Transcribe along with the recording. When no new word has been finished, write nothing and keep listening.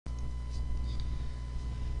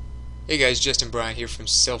Hey guys, Justin Bryant here from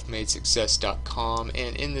selfmadesuccess.com,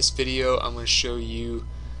 and in this video I'm going to show you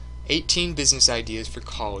 18 business ideas for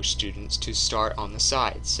college students to start on the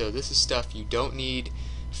side. So this is stuff you don't need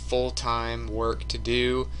full-time work to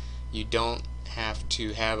do. You don't have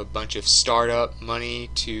to have a bunch of startup money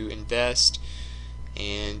to invest,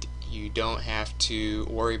 and you don't have to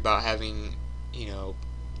worry about having,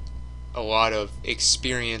 a lot of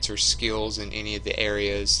experience or skills in any of the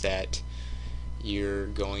areas that you're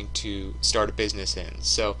going to start a business in.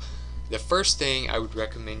 So the first thing I would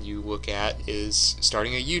recommend you look at is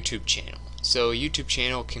starting a YouTube channel. So a YouTube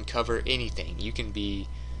channel can cover anything. You can be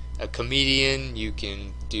a comedian, you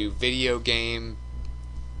can do video game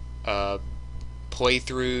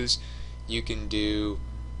playthroughs, you can do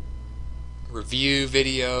review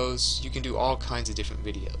videos, you can do all kinds of different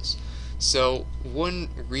videos. So one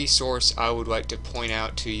resource I would like to point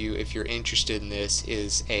out to you if you're interested in this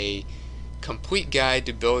is a complete guide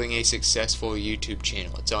to building a successful YouTube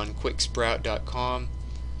channel. It's on quicksprout.com,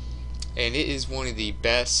 and it is one of the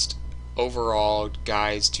best overall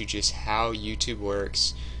guides to just how YouTube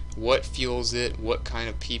works, what fuels it, what kind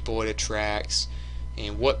of people it attracts,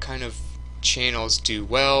 and what kind of channels do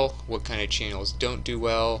well, what kind of channels don't do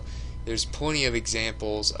well. There's plenty of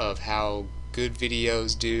examples of how good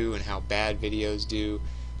videos do and how bad videos do,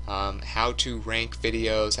 how to rank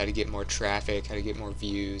videos, how to get more traffic, how to get more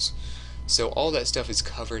views. So all that stuff is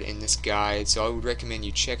covered in this guide, so I would recommend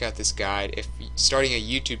you check out this guide if starting a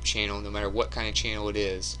YouTube channel, no matter what kind of channel it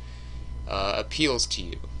is, appeals to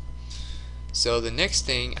you. So the next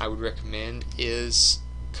thing I would recommend is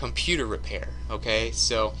computer repair. Okay,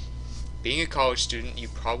 so being a college student, you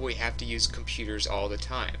probably have to use computers all the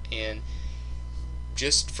time, and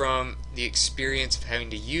just from the experience of having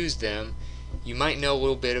to use them, you might know a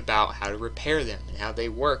little bit about how to repair them and how they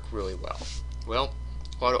work really well. Well,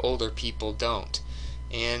 a lot of older people don't,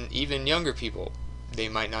 and even younger people, they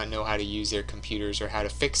might not know how to use their computers or how to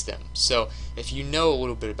fix them. So if you know a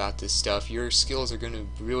little bit about this stuff, your skills are going to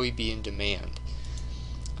really be in demand.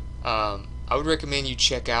 I would recommend you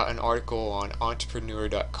check out an article on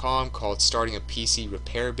entrepreneur.com called Starting a PC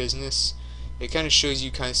Repair Business. It kind of shows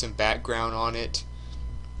you kind of some background on it,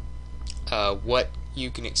 what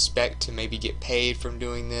you can expect to maybe get paid from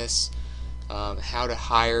doing this, how to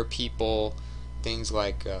hire people, things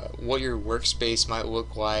like what your workspace might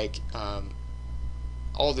look like,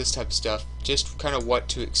 all this type of stuff, just kind of what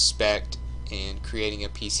to expect in creating a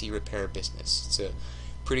PC repair business. It's a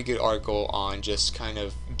pretty good article on just kind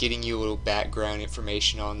of getting you a little background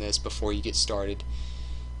information on this before you get started,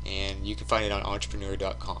 and you can find it on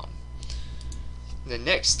entrepreneur.com. The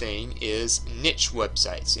next thing is niche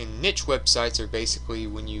websites, and niche websites are basically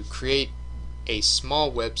when you create a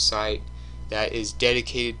small website that is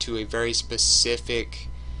dedicated to a very specific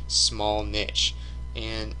small niche.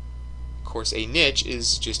 And of course, a niche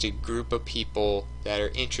is just a group of people that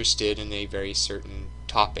are interested in a very certain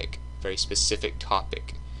topic, very specific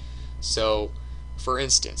topic. So for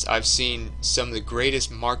instance, I've seen some of the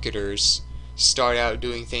greatest marketers start out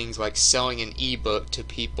doing things like selling an ebook to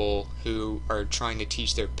people who are trying to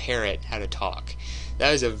teach their parrot how to talk.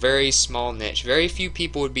 That is a very small niche. Very few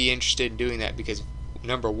people would be interested in doing that because,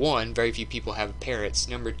 number one, very few people have parrots.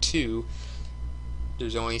 Number two,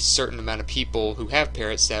 there's only a certain amount of people who have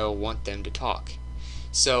parrots that will want them to talk.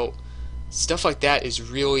 So stuff like that is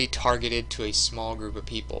really targeted to a small group of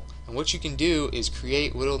people. And what you can do is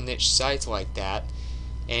create little niche sites like that,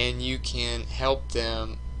 and you can help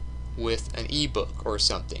them with an ebook or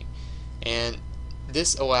something. And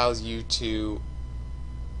this allows you to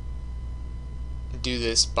do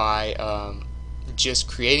this by just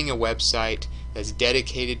creating a website that's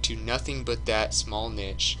dedicated to nothing but that small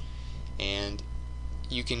niche, and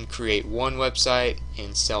you can create one website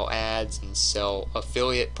and sell ads and sell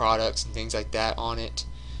affiliate products and things like that on it,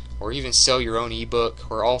 or even sell your own ebook,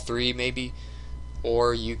 or all three maybe,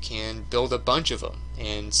 or you can build a bunch of them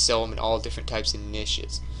and sell them in all different types of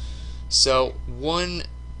niches. So one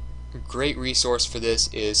great resource for this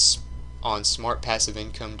is on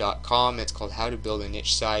smartpassiveincome.com. It's called How to Build a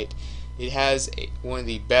Niche Site. It has one of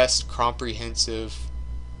the best comprehensive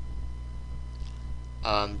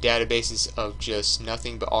databases of just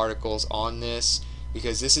nothing but articles on this,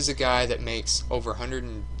 because this is a guy that makes over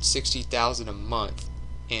 $160,000 a month,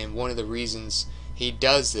 and one of the reasons he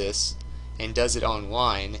does this and does it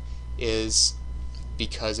online is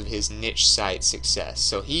because of his niche site success.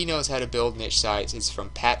 So he knows how to build niche sites. It's from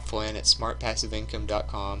Pat Flynn at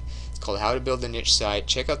smartpassiveincome.com. It's called How to Build a Niche Site.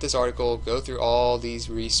 Check out this article, go through all these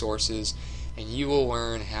resources, and you will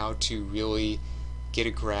learn how to really get a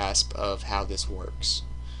grasp of how this works.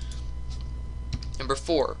 Number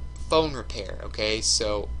 4, phone repair. Okay,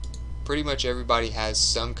 so pretty much everybody has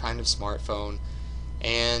some kind of smartphone,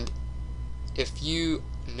 and if you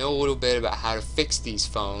know a little bit about how to fix these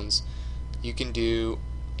phones, you can do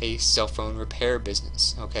a cell phone repair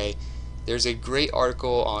business. Okay, there's a great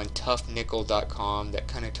article on toughnickel.com that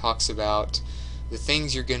kind of talks about the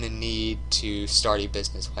things you're going to need to start a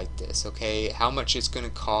business like this. Okay, how much it's going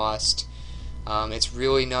to cost. It's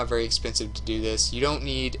really not very expensive to do this. You don't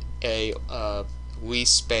need a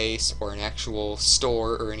lease space or an actual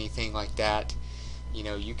store or anything like that. You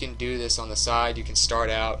know, you can do this on the side. You can start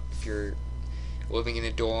out, if you're living in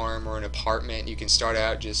a dorm or an apartment, you can start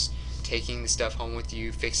out just taking the stuff home with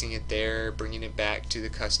you, fixing it there, bringing it back to the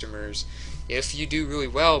customers. If you do really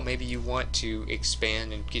well, maybe you want to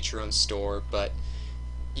expand and get your own store, but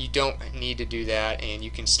you don't need to do that, and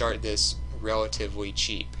you can start this relatively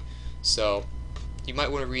cheap. So you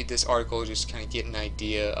might want to read this article, just kind of get an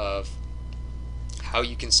idea of how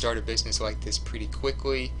you can start a business like this pretty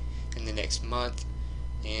quickly in the next month,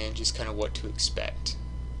 and just kind of what to expect.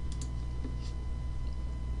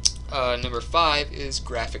 Number 5 is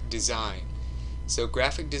graphic design. So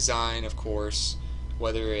graphic design, of course,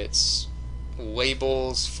 whether it's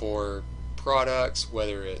labels for products,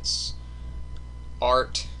 whether it's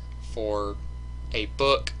art for a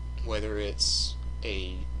book, whether it's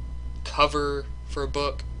a cover for a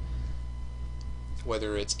book,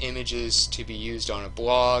 whether it's images to be used on a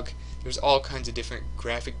blog, there's all kinds of different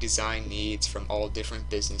graphic design needs from all different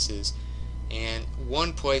businesses. And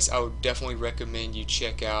one place I would definitely recommend you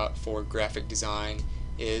check out for graphic design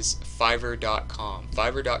is Fiverr.com.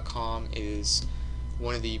 Fiverr.com is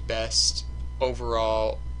one of the best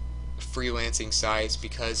overall freelancing sites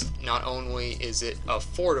because not only is it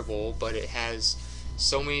affordable, but it has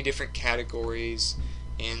so many different categories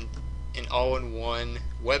and an all-in-one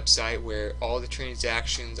website where all the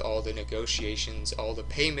transactions, all the negotiations, all the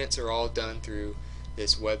payments are all done through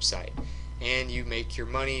this website. And you make your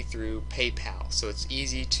money through PayPal, so it's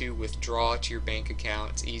easy to withdraw to your bank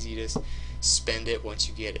account. It's easy to spend it once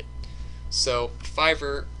you get it. So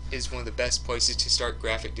Fiverr is one of the best places to start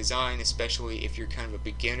graphic design, especially if you're kind of a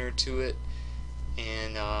beginner to it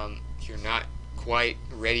and you're not quite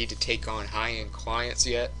ready to take on high-end clients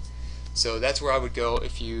yet. So that's where I would go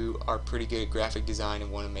if you are pretty good at graphic design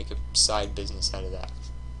and want to make a side business out of that.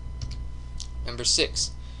 Number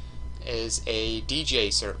 6 is a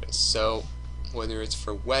DJ service. So whether it's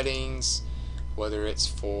for weddings, whether it's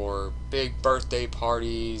for big birthday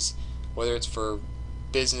parties, whether it's for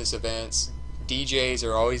business events, DJs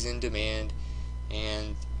are always in demand,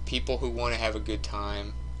 and people who want to have a good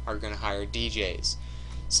time are going to hire DJs.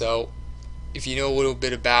 So if you know a little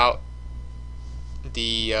bit about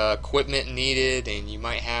the equipment needed, and you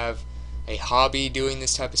might have a hobby doing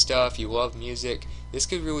this type of stuff, you love music, this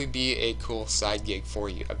could really be a cool side gig for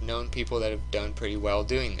you. I've known people that have done pretty well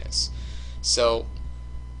doing this. So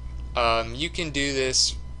you can do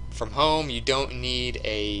this from home. You don't need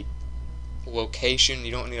a location.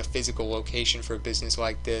 You don't need a physical location for a business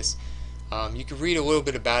like this. You can read a little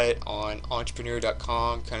bit about it on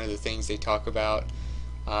entrepreneur.com, kind of the things they talk about.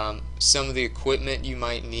 Some of the equipment you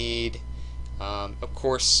might need. Of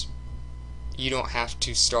course, you don't have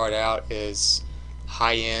to start out as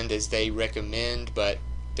high-end as they recommend, but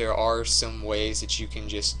there are some ways that you can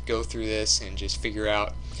just go through this and just figure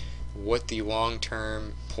out what the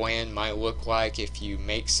long-term plan might look like if you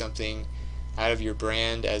make something out of your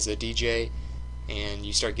brand as a DJ and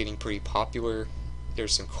you start getting pretty popular.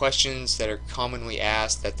 There's some questions that are commonly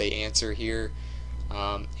asked that they answer here,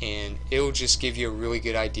 and it will just give you a really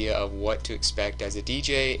good idea of what to expect as a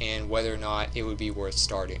DJ and whether or not it would be worth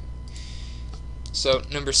starting. So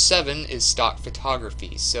number 7 is stock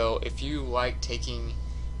photography. So if you like taking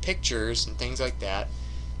pictures and things like that,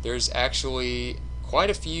 there's actually quite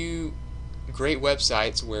a few great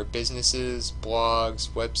websites where businesses, blogs,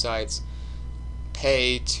 websites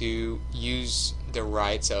pay to use the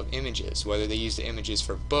rights of images, whether they use the images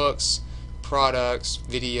for books, products,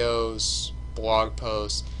 videos, blog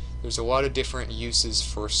posts. There's a lot of different uses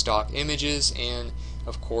for stock images, and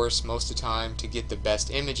of course most of the time to get the best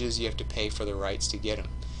images you have to pay for the rights to get them.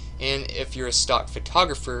 And if you're a stock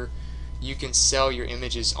photographer, you can sell your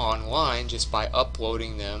images online just by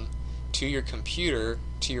uploading them to your computer,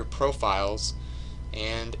 to your profiles,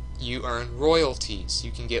 and you earn royalties.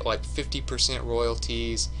 You can get like 50%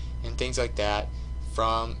 royalties and things like that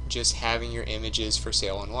from just having your images for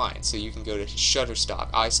sale online. So you can go to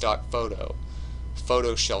Shutterstock, iStock Photo,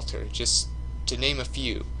 Photo Shelter, just to name a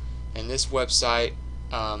few. And this website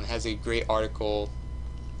has a great article.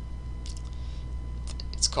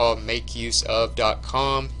 It's called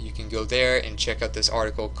makeuseof.com. You can go there and check out this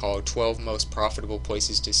article called 12 Most Profitable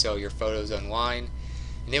Places to Sell Your Photos Online.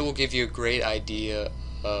 and it will give you a great idea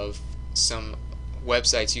of some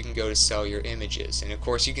websites you can go to sell your images. And of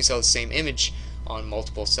course you can sell the same image on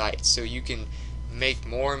multiple sites, so you can make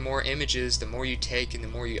more and more images. The more you take and the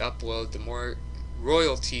more you upload, the more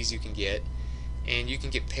royalties you can get, and you can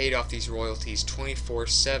get paid off these royalties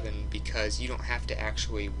 24/7 because you don't have to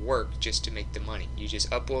actually work just to make the money. You just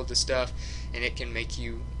upload the stuff and it can make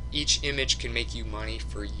you, each image can make you money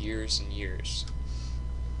for years and years.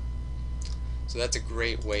 So that's a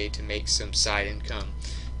great way to make some side income.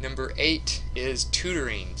 Number 8 is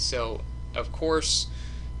tutoring. So of course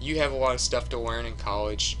you have a lot of stuff to learn in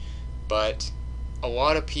college, but a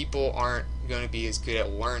lot of people aren't going to be as good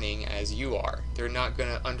at learning as you are. They're not going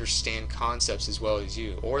to understand concepts as well as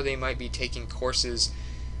you, or they might be taking courses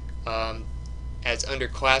as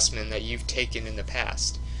underclassmen that you've taken in the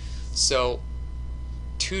past. So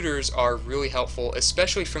tutors are really helpful,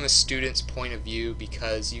 especially from a student's point of view,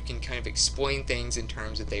 because you can kind of explain things in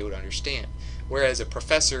terms that they would understand, whereas a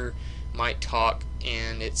professor might talk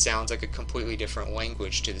and it sounds like a completely different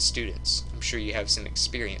language to the students. I'm sure you have some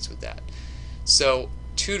experience with that. So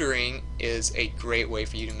tutoring is a great way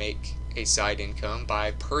for you to make a side income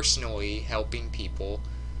by personally helping people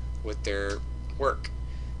with their work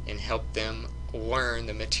and help them learn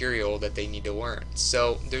the material that they need to learn.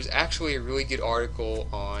 So there's actually a really good article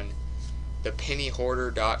on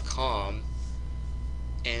thepennyhoarder.com,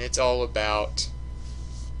 and it's all about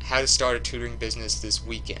how to start a tutoring business this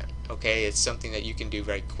weekend. Okay, it's something that you can do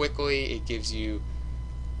very quickly. It gives you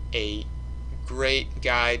a great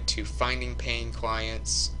guide to finding paying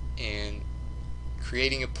clients and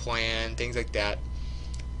creating a plan, things like that,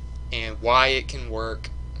 and why it can work,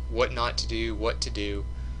 what not to do, what to do,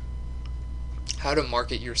 how to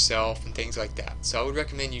market yourself, and things like that. So I would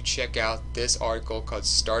recommend you check out this article called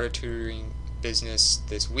Start a Tutoring Business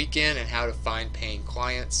This Weekend and How to Find Paying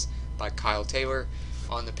Clients by Kyle Taylor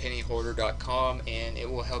on thepennyhoarder.com, and it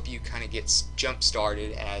will help you kind of get jump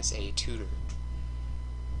started as a tutor.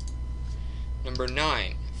 Number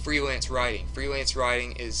 9, freelance writing. Freelance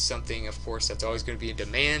writing is something, of course, that's always going to be in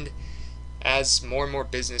demand as more and more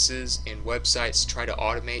businesses and websites try to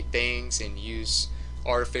automate things and use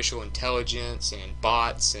artificial intelligence and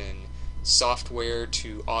bots and software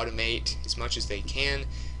to automate as much as they can.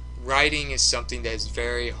 Writing is something that is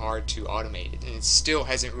very hard to automate, and it still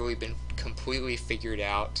hasn't really been completely figured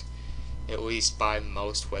out, at least by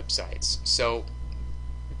most websites. So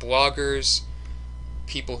bloggers,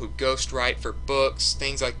 people who ghostwrite for books,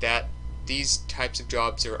 things like that, these types of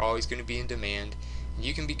jobs are always going to be in demand.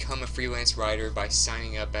 You can become a freelance writer by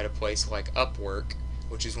signing up at a place like Upwork,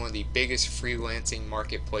 which is one of the biggest freelancing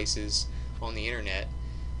marketplaces on the internet,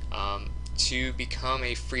 to become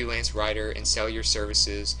a freelance writer and sell your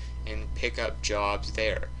services and pick up jobs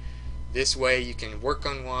there. This way you can work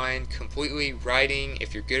online completely writing.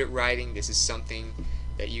 If you're good at writing, this is something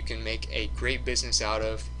that you can make a great business out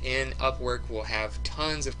of, and Upwork will have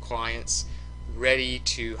tons of clients ready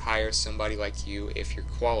to hire somebody like you if you're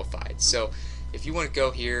qualified. So if you want to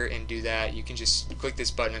go here and do that, you can just click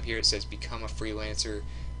this button up here. It says become a freelancer,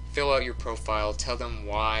 fill out your profile, tell them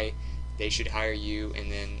why they should hire you,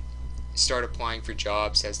 and then start applying for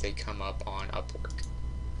jobs as they come up on Upwork.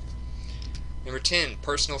 Number 10,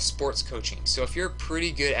 personal sports coaching. So if you're a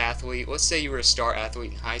pretty good athlete, let's say you were a star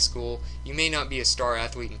athlete in high school, you may not be a star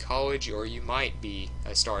athlete in college, or you might be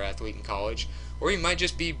a star athlete in college, or you might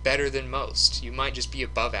just be better than most. You might just be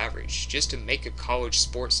above average. Just to make a college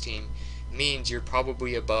sports team means you're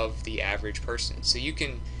probably above the average person. So you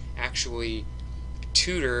can actually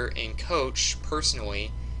tutor and coach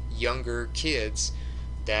personally younger kids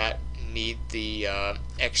that need the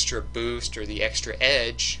extra boost or the extra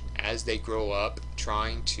edge as they grow up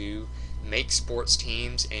trying to make sports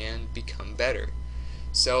teams and become better.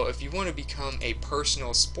 So if you want to become a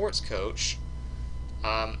personal sports coach,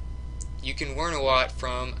 you can learn a lot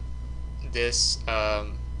from this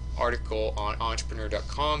article on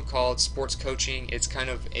entrepreneur.com called Sports Coaching. It's kind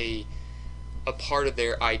of a part of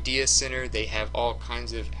their idea center. They have all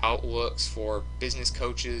kinds of outlooks for business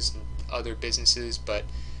coaches and other businesses, but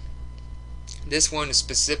this one is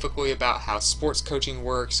specifically about how sports coaching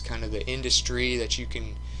works, kind of the industry that you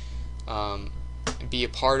can be a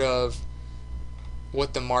part of,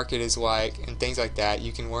 what the market is like, and things like that.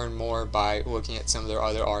 You can learn more by looking at some of their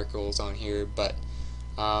other articles on here, but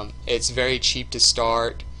it's very cheap to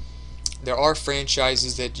start. There are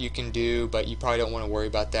franchises that you can do, but you probably don't want to worry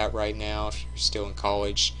about that right now if you're still in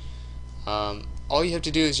college. All you have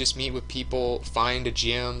to do is just meet with people, find a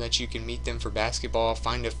gym that you can meet them for basketball,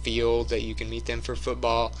 find a field that you can meet them for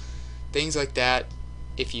football, things like that.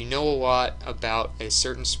 If you know a lot about a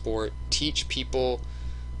certain sport, teach people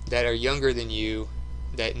that are younger than you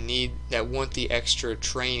that want the extra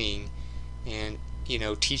training, and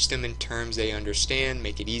teach them in terms they understand,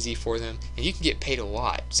 make it easy for them, and you can get paid a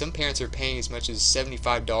lot. Some parents are paying as much as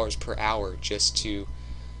 $75 per hour just to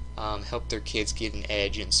help their kids get an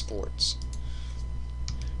edge in sports.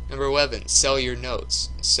 Number 11, sell your notes.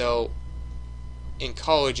 So in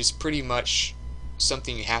college, it's pretty much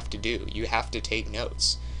something you have to do. You have to take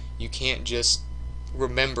notes. You can't just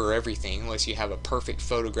remember everything unless you have a perfect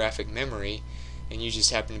photographic memory and you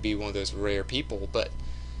just happen to be one of those rare people. But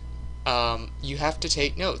you have to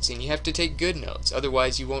take notes, and you have to take good notes.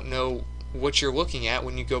 Otherwise, you won't know what you're looking at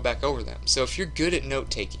when you go back over them. So if you're good at note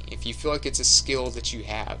taking, if you feel like it's a skill that you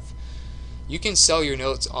have, you can sell your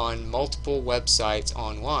notes on multiple websites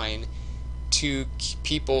online to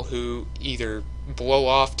people who either blow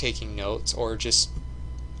off taking notes or just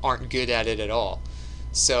aren't good at it at all.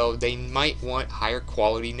 So they might want higher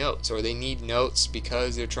quality notes, or they need notes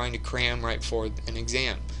because they're trying to cram right before an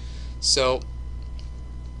exam. So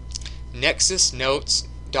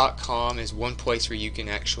nexusnotes.com is one place where you can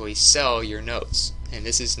actually sell your notes, and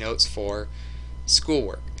this is notes for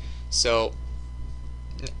schoolwork. So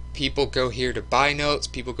people go here to buy notes,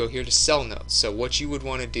 people go here to sell notes. So what you would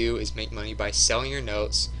want to do is make money by selling your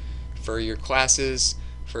notes for your classes,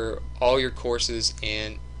 for all your courses,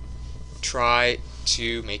 and try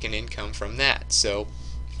to make an income from that. So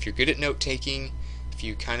if you're good at note taking, if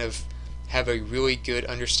you kind of have a really good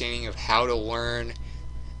understanding of how to learn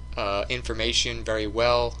information very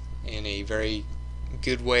well in a very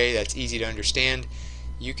good way that's easy to understand,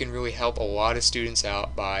 you can really help a lot of students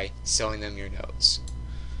out by selling them your notes.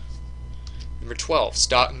 Number 12,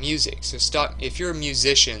 stock music. So if you're a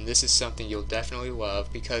musician, this is something you'll definitely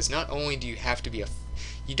love, because not only do you have to be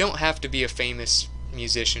you don't have to be a famous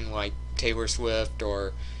musician like Taylor Swift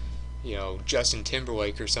or Justin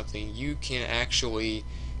Timberlake or something. You can actually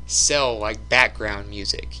sell like background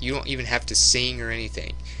music. You don't even have to sing or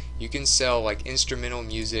anything. You can sell like instrumental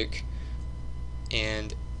music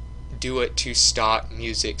and do it to stock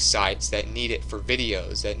music sites that need it for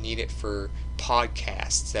videos, that need it for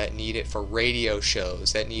podcasts, that need it for radio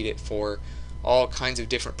shows, that need it for all kinds of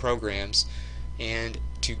different programs. And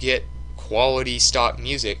to get quality stock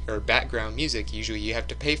music or background music, usually you have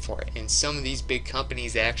to pay for it. And some of these big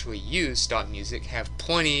companies that actually use stock music have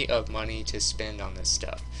plenty of money to spend on this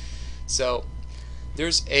stuff. So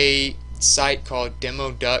there's a site called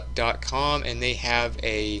demoduck.com, and they have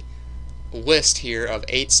a list here of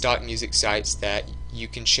 8 stock music sites that you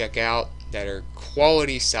can check out that are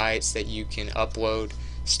quality sites that you can upload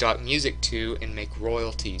stock music to and make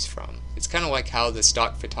royalties from. It's kind of like how the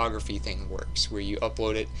stock photography thing works, where you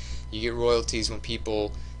upload it, you get royalties when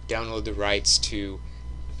people download the rights to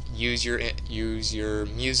use your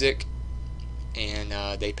music,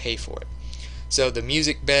 and they pay for it. So the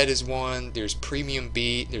Music Bed is one, there's Premium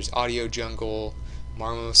Beat, there's Audio Jungle,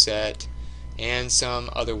 Marmoset, and some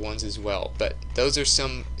other ones as well. But those are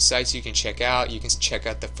some sites you can check out. You can check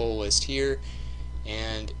out the full list here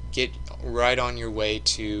and get right on your way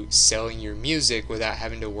to selling your music without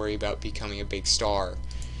having to worry about becoming a big star.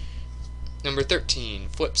 Number 13,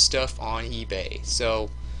 flip stuff on eBay. So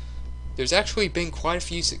there's actually been quite a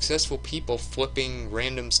few successful people flipping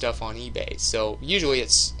random stuff on eBay. So usually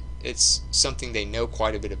it's something they know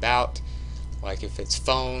quite a bit about, like if it's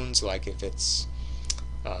phones, like if it's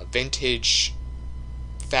vintage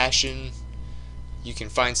fashion. You can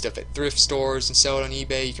find stuff at thrift stores and sell it on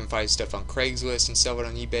eBay. You can find stuff on Craigslist and sell it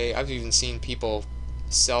on eBay. I've even seen people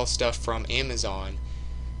sell stuff from Amazon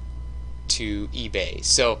to eBay.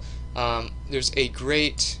 So there's a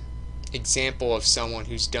great example of someone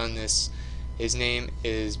who's done this. His name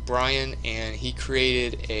is Bryant, and he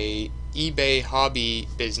created a eBay hobby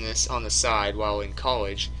business on the side while in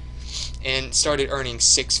college and started earning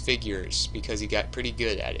 6 figures because he got pretty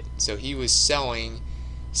good at it. So he was selling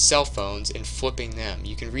cell phones and flipping them.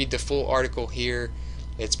 You can read the full article here.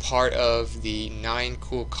 It's part of the 9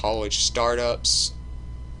 Cool College Startups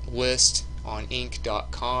list on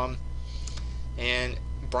Inc.com. And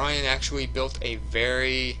Brian actually built a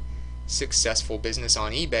very successful business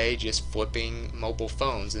on eBay just flipping mobile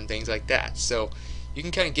phones and things like that. So you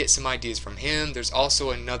can kind of get some ideas from him. There's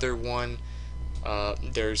also another one.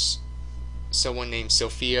 There's someone named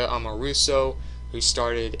Sophia Amoruso who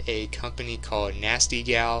started a company called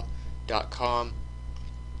nastygal.com,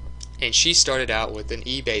 and she started out with an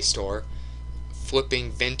eBay store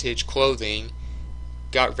flipping vintage clothing,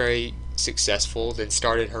 got very successful, then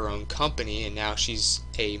started her own company, and now she's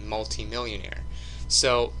a multi-millionaire.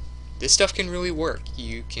 So this stuff can really work.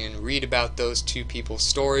 You can read about those 2 people's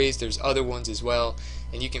stories. There's other ones as well,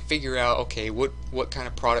 and you can figure out, okay, what kind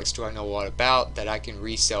of products do I know a lot about that I can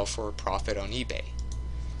resell for a profit on eBay.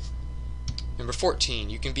 Number 14,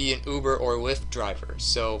 you can be an Uber or Lyft driver.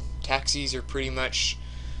 So taxis are pretty much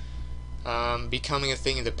becoming a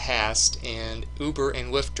thing of the past, and Uber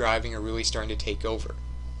and Lyft driving are really starting to take over.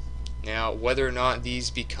 Now, whether or not these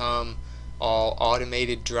become all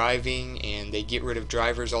automated driving and they get rid of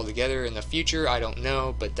drivers altogether in the future, I don't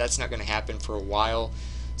know, but that's not going to happen for a while.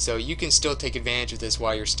 So you can still take advantage of this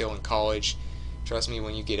while you're still in college. Trust me,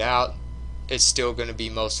 when you get out, it's still going to be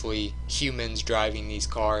mostly humans driving these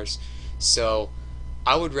cars. So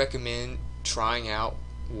I would recommend trying out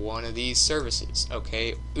one of these services.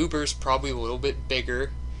 Okay, Uber's probably a little bit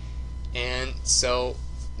bigger, and so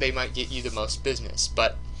they might get you the most business,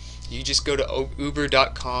 but you just go to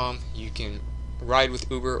uber.com. You can ride with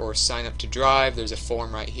Uber or sign up to drive. There's a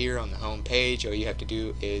form right here on the home page. All you have to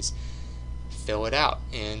do is fill it out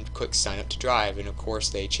and click sign up to drive, and of course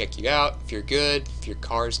they check you out. If you're good, if your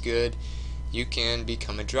car's good, you can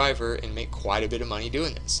become a driver and make quite a bit of money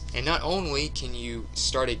doing this. And not only can you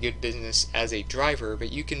start a good business as a driver,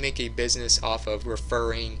 but you can make a business off of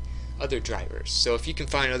referring other drivers. So if you can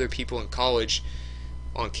find other people in college,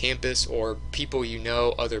 on campus, or people you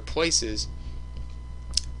know other places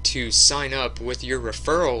to sign up with your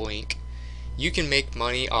referral link, you can make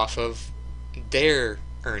money off of their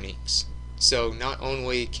earnings. So not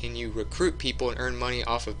only can you recruit people and earn money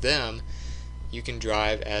off of them, you can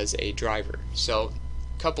drive as a driver. So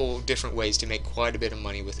a couple different ways to make quite a bit of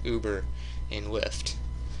money with Uber and Lyft.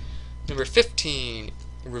 Number 15,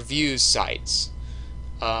 reviews sites.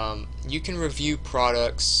 You can review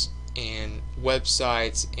products and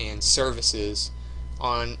websites and services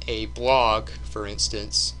on a blog, for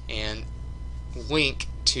instance, and link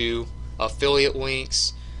to affiliate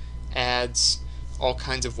links, ads, all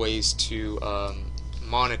kinds of ways to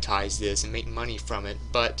monetize this and make money from it.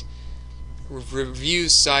 But review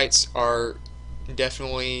sites are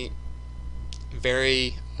definitely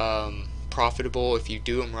very profitable if you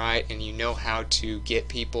do them right and you know how to get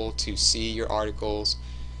people to see your articles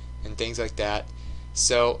and things like that.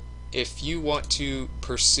 So if you want to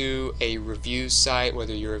pursue a review site,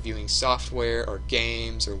 whether you're reviewing software or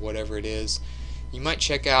games or whatever it is, you might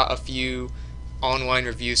check out a few online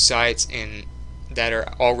review sites and that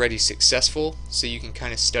are already successful, so you can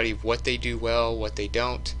kind of study what they do well, what they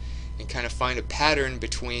don't, and kind of find a pattern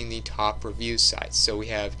between the top review sites. So we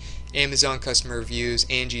have Amazon Customer Reviews,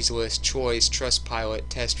 Angie's List, Choice, Trustpilot,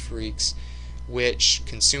 Test Freaks, Which,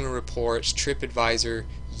 Consumer Reports, TripAdvisor,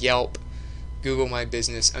 Yelp, Google My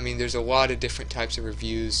Business. I mean, there's a lot of different types of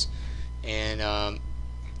reviews, and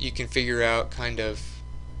you can figure out kind of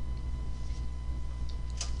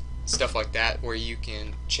stuff like that where you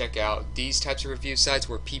can check out these types of review sites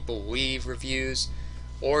where people leave reviews,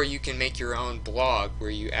 or you can make your own blog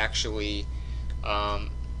where you actually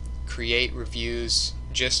create reviews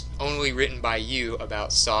just only written by you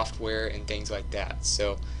about software and things like that.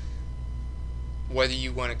 So whether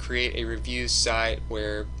you want to create a review site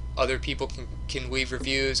where other people can leave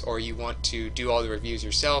reviews, or you want to do all the reviews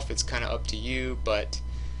yourself, it's kind of up to you, but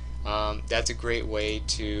that's a great way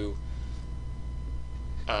to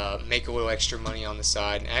make a little extra money on the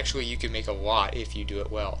side, and actually you can make a lot if you do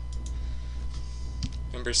it well.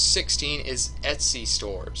 Number 16 is Etsy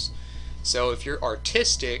stores. So if you're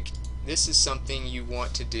artistic, this is something you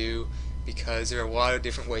want to do because there are a lot of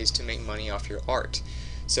different ways to make money off your art.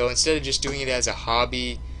 So instead of just doing it as a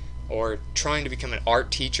hobby or trying to become an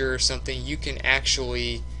art teacher or something, you can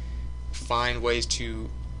actually find ways to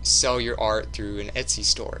sell your art through an Etsy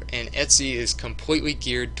store. And Etsy is completely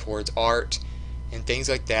geared towards art and things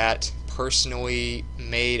like that, personally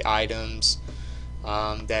made items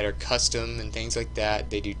that are custom and things like that.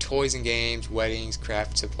 They do toys and games, weddings,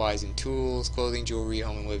 craft supplies and tools, clothing, jewelry,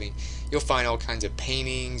 home and living. You'll find all kinds of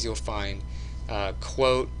paintings, you'll find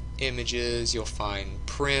quote images, you'll find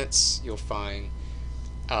prints, you'll find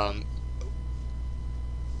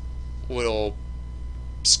little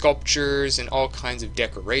sculptures and all kinds of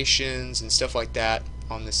decorations and stuff like that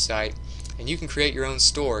on this site. And you can create your own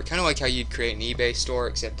store, kind of like how you'd create an eBay store,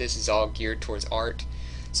 except this is all geared towards art.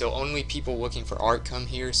 So only people looking for art come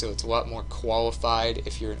here, so it's a lot more qualified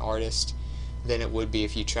if you're an artist than it would be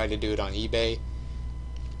if you tried to do it on eBay.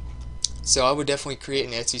 So I would definitely create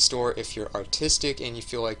an Etsy store if you're artistic and you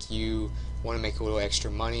feel like you want to make a little extra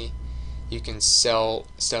money. You can sell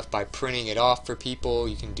stuff by printing it off for people,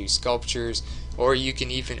 you can do sculptures, or you can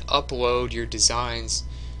even upload your designs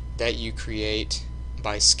that you create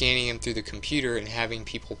by scanning them through the computer and having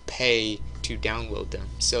people pay to download them.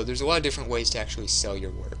 So there's a lot of different ways to actually sell your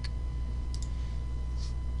work.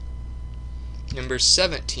 Number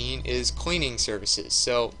 17 is cleaning services.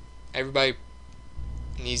 So everybody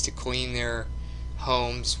needs to clean their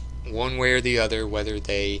homes one way or the other, whether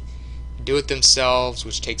they do it themselves,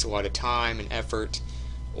 which takes a lot of time and effort,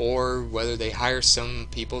 or whether they hire some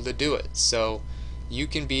people to do it. So you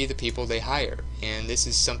can be the people they hire, and this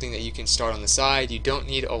is something that you can start on the side. You don't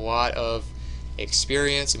need a lot of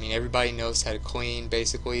experience. I mean, everybody knows how to clean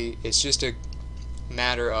basically. It's just a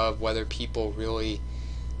matter of whether people really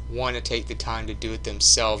want to take the time to do it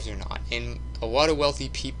themselves or not, and a lot of wealthy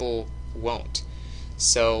people won't.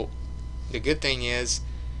 So the good thing is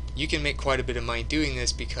you can make quite a bit of money doing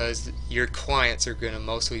this because your clients are going to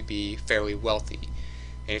mostly be fairly wealthy,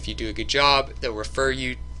 and if you do a good job, they'll refer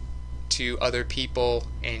you to other people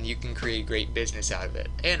and you can create a great business out of it.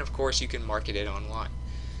 And of course you can market it online.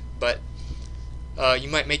 But you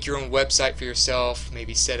might make your own website for yourself,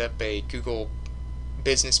 maybe set up a Google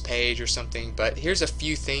business page or something. But here's a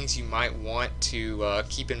few things you might want to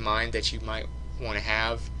keep in mind that you might want to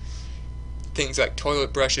have. Things like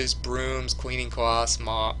toilet brushes, brooms, cleaning cloths,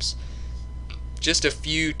 mops. Just a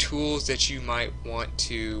few tools that you might want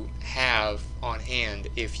to have on hand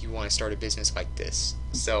if you want to start a business like this.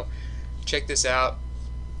 So check this out.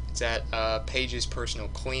 It's at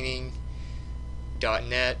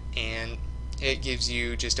pagespersonalcleaning.net, and it gives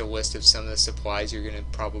you just a list of some of the supplies you're going to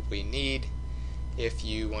probably need if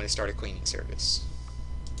you want to start a cleaning service.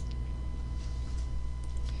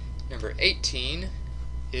 Number 18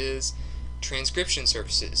 is transcription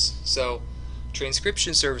services. So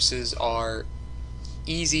transcription services are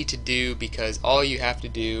easy to do because all you have to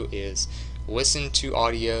do is listen to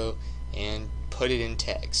audio and put it in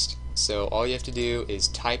text. So all you have to do is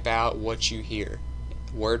type out what you hear,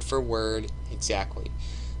 word for word, exactly.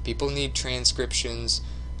 People need transcriptions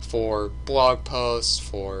for blog posts,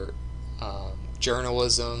 for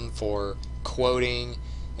journalism, for quoting,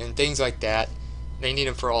 and things like that. They need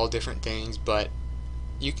them for all different things, but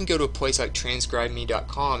you can go to a place like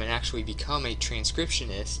transcribeme.com and actually become a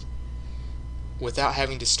transcriptionist without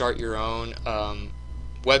having to start your own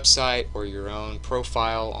website or your own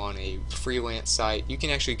profile on a freelance site. You can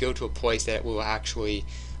actually go to a place that will actually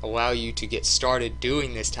allow you to get started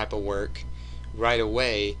doing this type of work right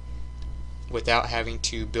away without having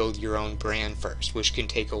to build your own brand first, which can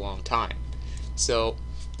take a long time. So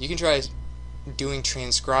you can try doing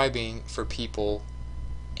transcribing for people,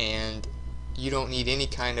 and you don't need any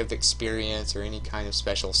kind of experience or any kind of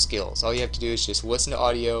special skills. All you have to do is just listen to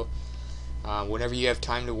audio. Whenever you have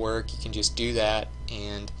time to work, you can just do that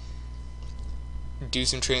and do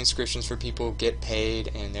some transcriptions for people, get paid,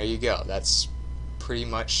 and there you go. That's pretty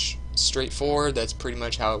much straightforward. That's pretty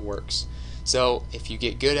much how it works. So if you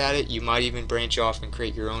get good at it, you might even branch off and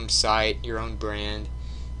create your own site, your own brand,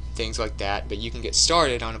 things like that. But you can get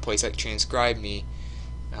started on a place like Transcribe Me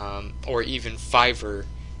or even Fiverr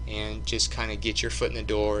and just kind of get your foot in the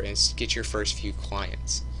door and get your first few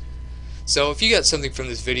clients. So if you got something from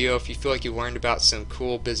this video, if you feel like you learned about some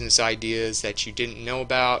cool business ideas that you didn't know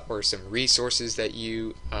about, or some resources that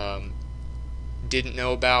you didn't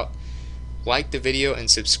know about, like the video and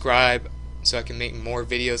subscribe so I can make more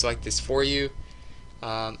videos like this for you.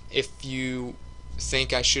 If you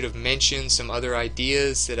think I should have mentioned some other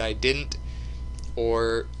ideas that I didn't,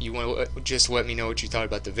 or you want to just let me know what you thought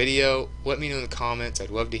about the video, let me know in the comments. I'd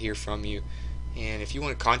love to hear from you. And if you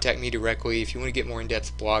want to contact me directly, if you want to get more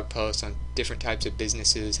in-depth blog posts on different types of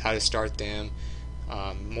businesses, how to start them,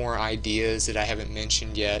 more ideas that I haven't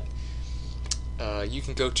mentioned yet, you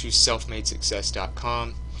can go to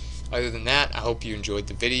selfmadesuccess.com. Other than that, I hope you enjoyed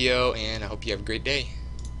the video, and I hope you have a great day.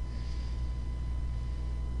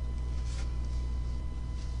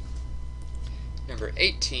 Number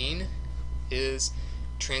 18 is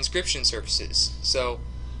transcription services. So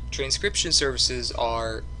transcription services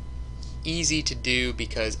are easy to do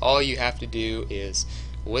because all you have to do is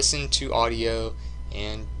listen to audio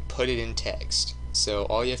and put it in text. So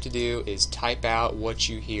all you have to do is type out what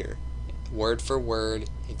you hear, word for word,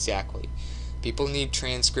 exactly. People need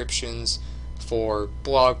transcriptions for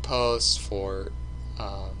blog posts, for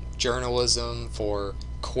journalism, for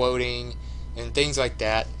quoting, and things like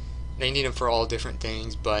that. They need them for all different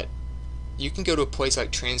things, but you can go to a place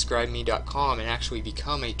like transcribeme.com and actually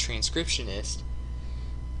become a transcriptionist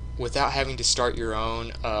without having to start your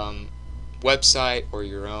own website or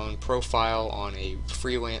your own profile on a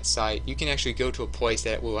freelance site. You can actually go to a place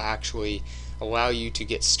that will actually allow you to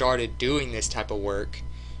get started doing this type of work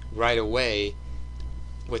right away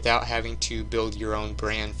without having to build your own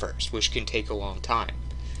brand first, which can take a long time.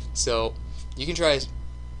 So you can try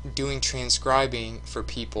doing transcribing for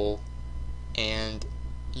people, and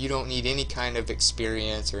you don't need any kind of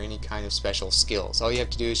experience or any kind of special skills. All you have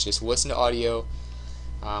to do is just listen to audio.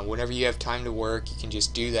 Whenever you have time to work, you can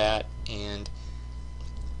just do that and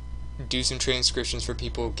do some transcriptions for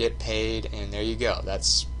people, get paid, and there you go.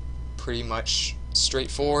 That's pretty much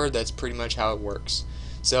straightforward. That's pretty much how it works.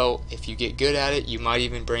 So if you get good at it, you might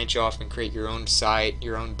even branch off and create your own site,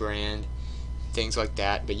 your own brand, things like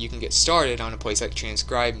that. But you can get started on a place like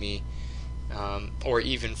TranscribeMe, or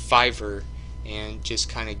even Fiverr, and just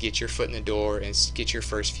kind of get your foot in the door and get your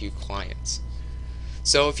first few clients.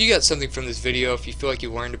 So if you got something from this video, if you feel like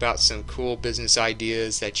you learned about some cool business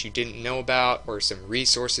ideas that you didn't know about, or some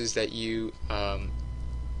resources that you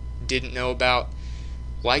didn't know about,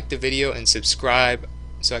 like the video and subscribe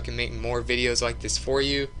so I can make more videos like this for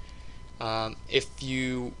you. If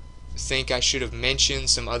you think I should have mentioned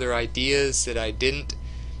some other ideas that I didn't,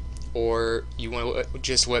 or you want to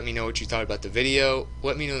just let me know what you thought about the video,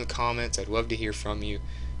 let me know in the comments. I'd love to hear from you.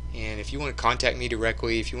 And if you want to contact me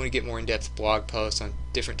directly, if you want to get more in-depth blog posts on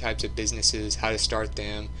different types of businesses, how to start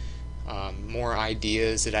them, more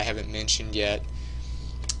ideas that I haven't mentioned yet,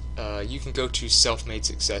 you can go to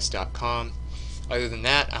selfmadesuccess.com. Other than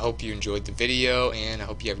that, I hope you enjoyed the video, and I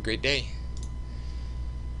hope you have a great day.